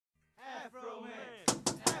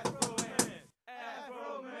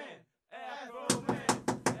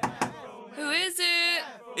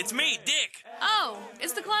It's me, Dick. Oh,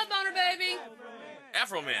 it's the club owner, baby.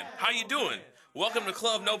 Afroman, how you doing? Welcome to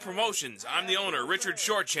Club No Promotions. I'm the owner, Richard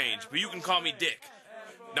Shortchange, but you can call me Dick.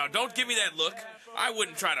 Now, don't give me that look. I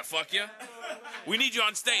wouldn't try to fuck you. We need you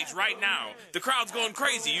on stage right now. The crowd's going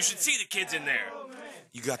crazy. You should see the kids in there.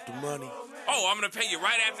 You got the money? Oh, I'm gonna pay you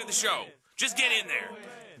right after the show. Just get in there.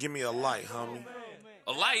 Give me a light, homie.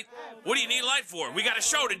 A light? What do you need a light for? We got a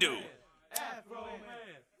show to do.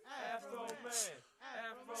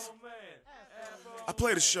 I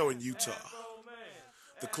played a show in Utah.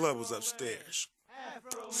 The club was upstairs.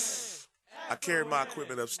 I carried my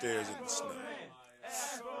equipment upstairs in the snow.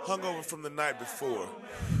 Hungover from the night before.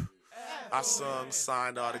 I sung,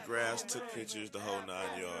 signed autographs, took pictures, the whole 9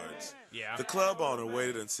 yards. Yeah. The club owner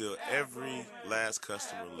waited until every last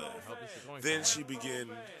customer left. Then she began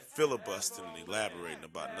filibustering and elaborating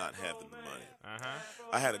about not having the money.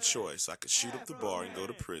 I had a choice. I could shoot up the bar and go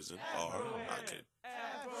to prison, or I could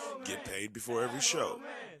get paid before every show.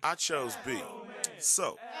 I chose B.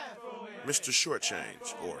 So, Mr.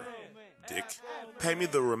 Shortchange, or Dick, pay me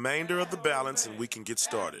the remainder of the balance and we can get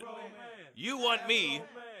started. You want me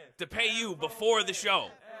to pay you before the show?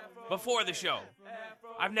 Before the show.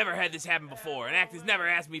 I've never had this happen before. An act has never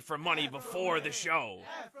asked me for money before the show.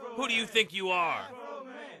 Who do you think you are?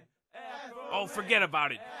 Oh, forget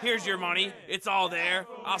about it. Here's your money. It's all there.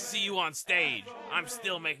 I'll see you on stage. I'm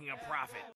still making a profit.